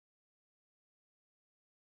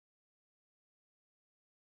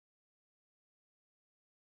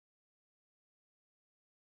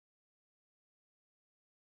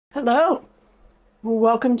Hello,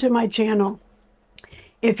 welcome to my channel.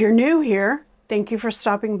 If you're new here, thank you for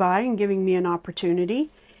stopping by and giving me an opportunity.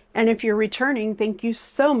 And if you're returning, thank you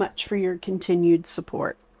so much for your continued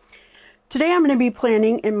support. Today I'm going to be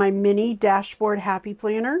planning in my mini dashboard happy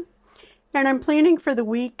planner. And I'm planning for the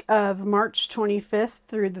week of March 25th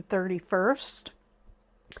through the 31st.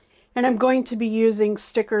 And I'm going to be using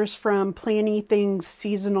stickers from Planything's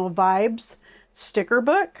Seasonal Vibes sticker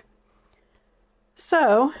book.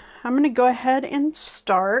 So I'm going to go ahead and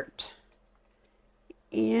start.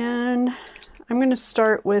 And I'm going to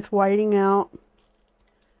start with whiting out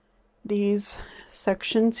these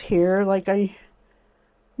sections here like I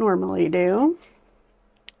normally do.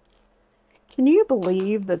 Can you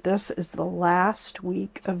believe that this is the last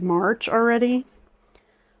week of March already?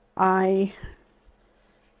 I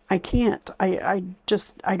can't. I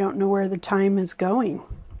don't know where the time is going.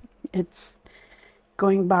 It's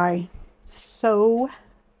going by so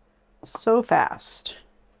fast.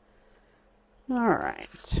 All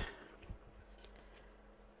right.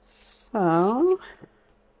 So,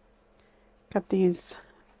 got these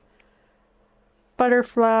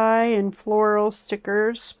butterfly and floral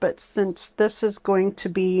stickers, but since this is going to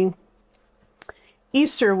be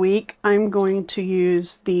Easter week, I'm going to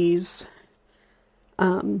use these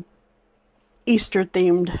Easter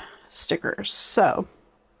themed stickers. So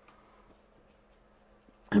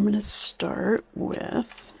I'm going to start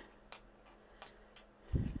with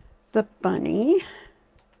the bunny.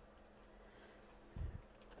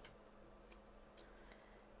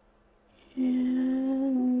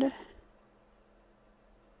 And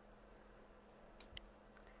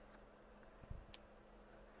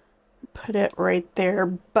put it right there,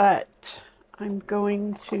 but I'm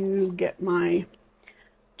going to get my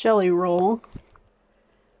jelly roll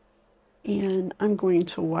and I'm going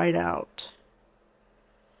to white out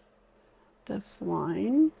this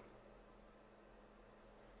line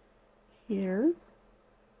here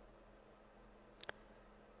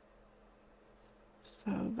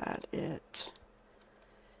so that it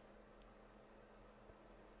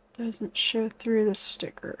doesn't show through the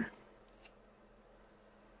sticker.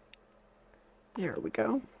 There we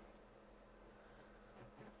go.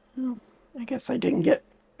 Oh, I guess I didn't get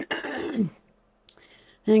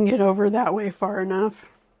over that way far enough.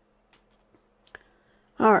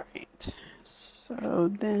 All right,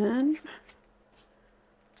 so then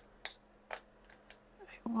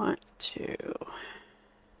I want to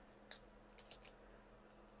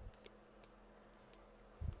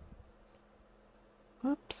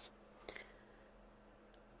whoops.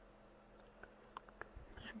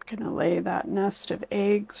 I'm gonna lay that nest of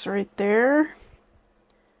eggs right there.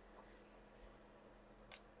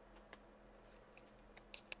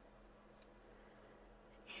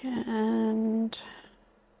 And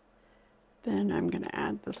then I'm going to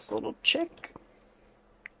add this little chick.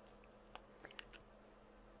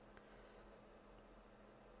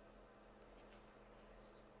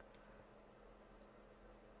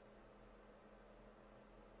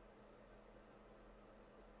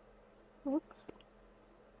 Oops.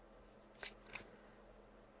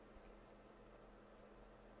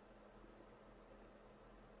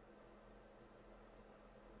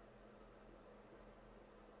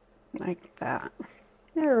 Like that.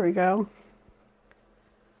 There we go.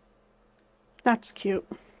 That's cute.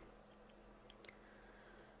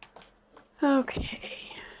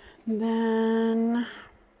 Okay, then I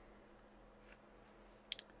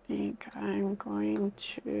think I'm going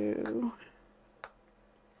to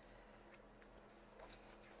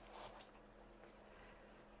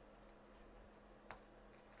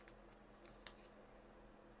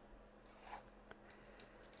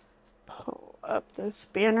pull up this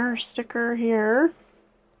banner sticker here.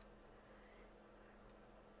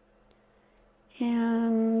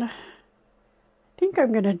 And I think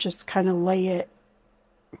I'm going to just kind of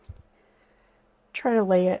try to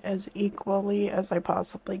lay it as equally as I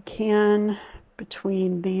possibly can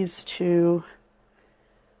between these two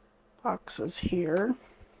boxes here.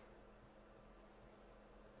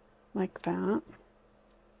 Like that.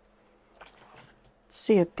 Let's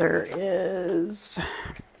see if there is,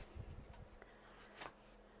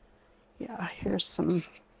 yeah, here's some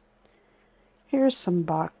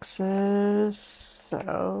boxes,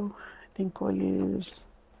 so I think we'll use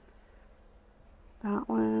that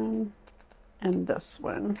one and this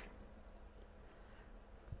one.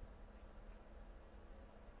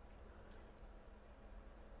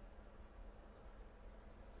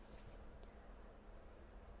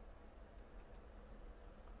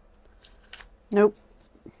 Nope,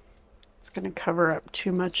 it's going to cover up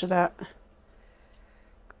too much of that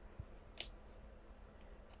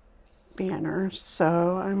banner,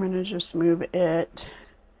 so I'm going to just move it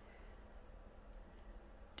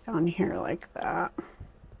down here like that.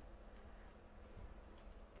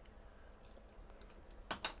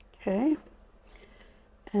 Okay,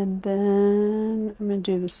 and then I'm going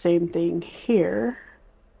to do the same thing here.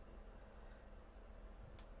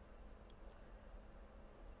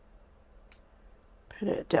 Put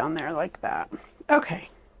it down there like that. Okay,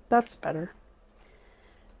 that's better.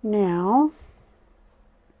 Now,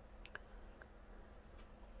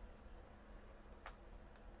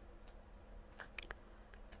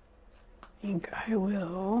 I think I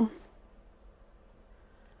will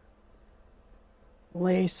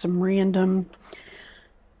lay some random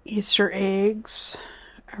Easter eggs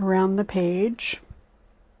around the page.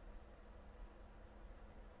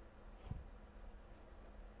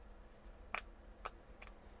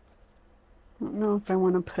 I don't know if I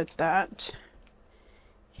want to put that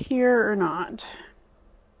here or not.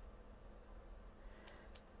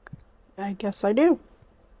 I guess I do.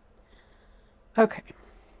 Okay.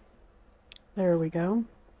 There we go.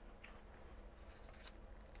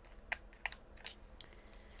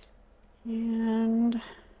 And I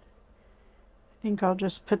think I'll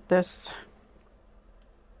just put this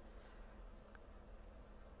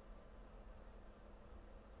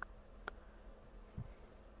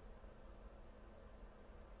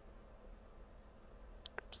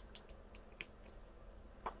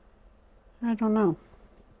I don't know.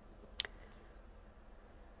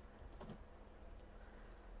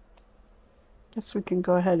 Guess we can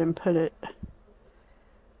go ahead and put it,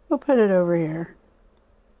 we'll put it over here.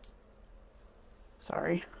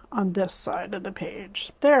 Sorry, on this side of the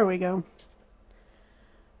page. There we go.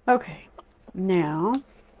 Okay, now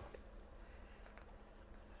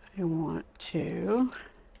I want to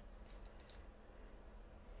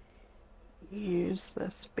use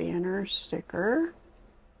this banner sticker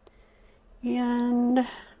and I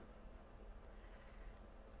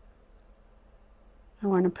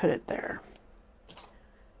want to put it there.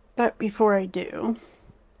 But before I do,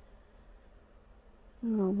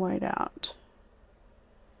 I'll white out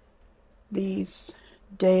these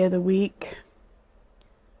day of the week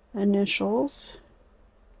initials.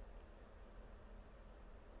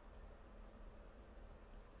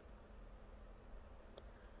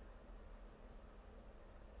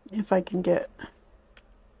 If I can get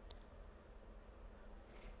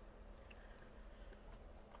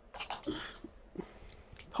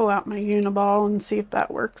pull out my Uniball and see if that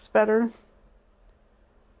works better.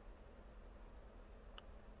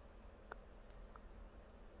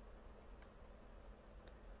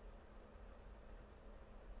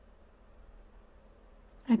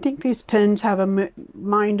 I think these pens have a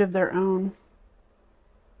mind of their own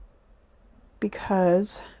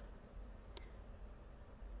because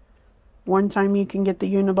one time you can get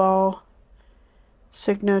the Uniball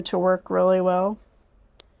Signo to work really well,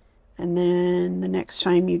 and then the next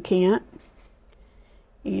time you can't.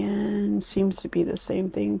 And seems to be the same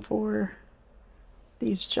thing for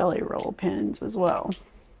these Jelly Roll pens as well.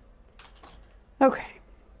 Okay.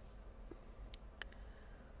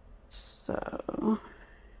 So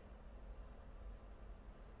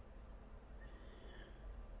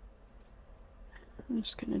I'm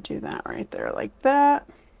just going to do that right there like that.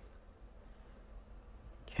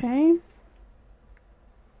 Okay.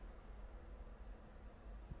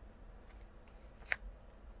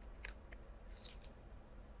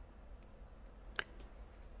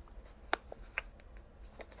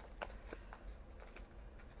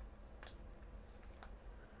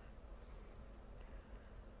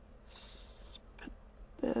 Put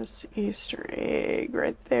this Easter egg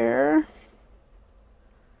right there.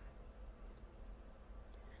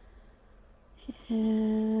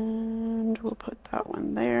 And we'll put that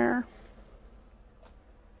one there.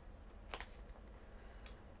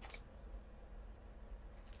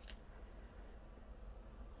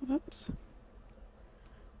 Oops.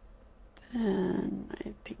 Then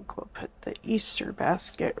I think we'll put the Easter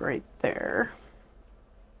basket right there.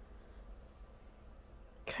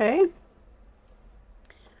 Okay.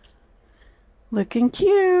 Looking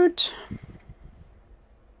cute.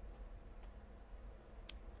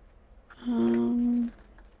 I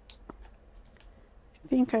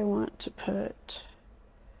think I want to put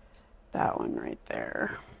that one right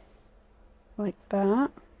there, like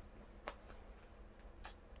that.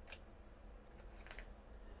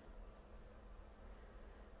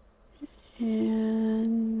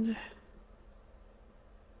 And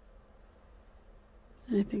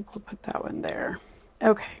I think we'll put that one there.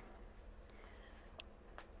 Okay.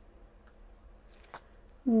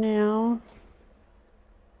 Now,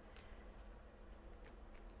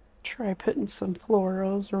 Try putting some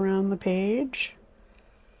florals around the page.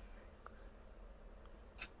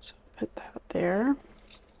 So put that there.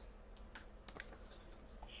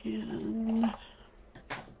 And there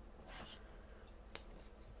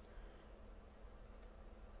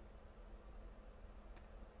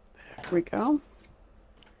we go.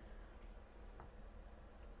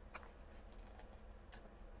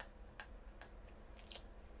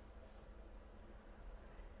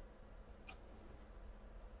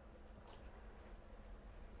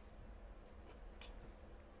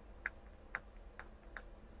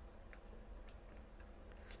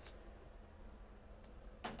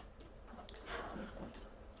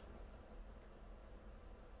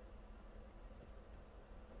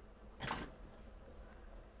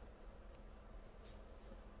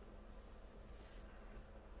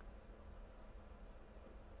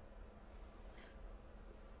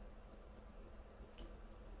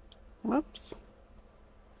 Whoops.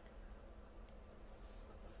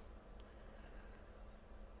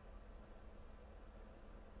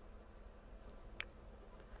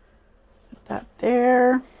 Put that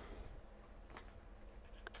there.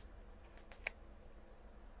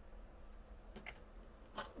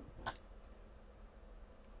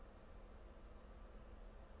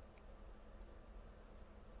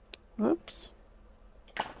 Whoops.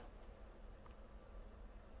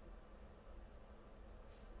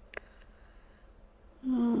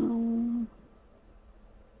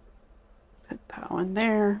 Put that one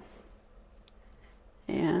there.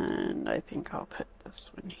 And I think I'll put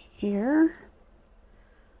this one here.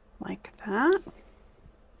 Like that.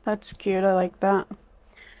 That's cute. I like that.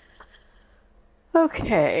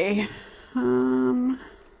 Okay. I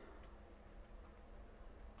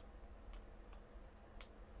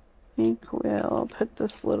think we'll put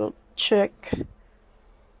this little chick.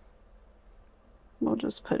 We'll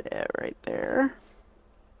just put it right there.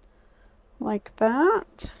 Like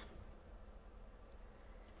that.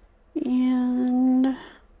 And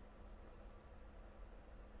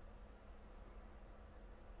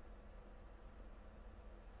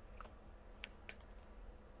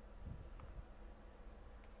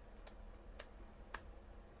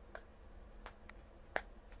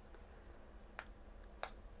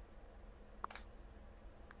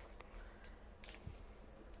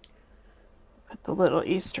put the little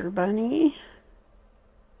Easter bunny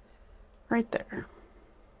right there.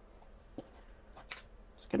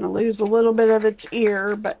 It's going to lose a little bit of its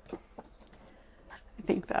ear, but I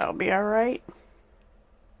think that'll be all right.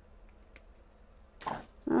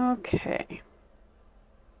 Okay.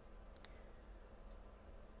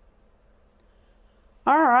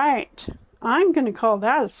 All right. I'm going to call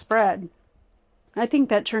that a spread. I think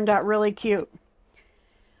that turned out really cute.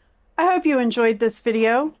 I hope you enjoyed this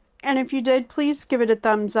video, and if you did, please give it a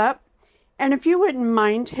thumbs up. And if you wouldn't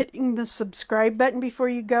mind hitting the subscribe button before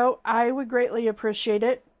you go, I would greatly appreciate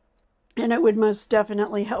it. And it would most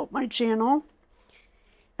definitely help my channel.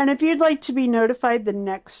 And if you'd like to be notified the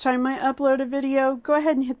next time I upload a video, go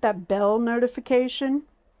ahead and hit that bell notification.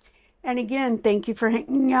 And again, thank you for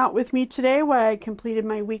hanging out with me today while I completed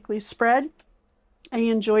my weekly spread. I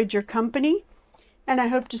enjoyed your company, and I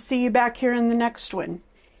hope to see you back here in the next one.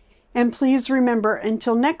 And please remember,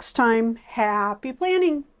 until next time, happy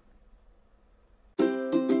planning!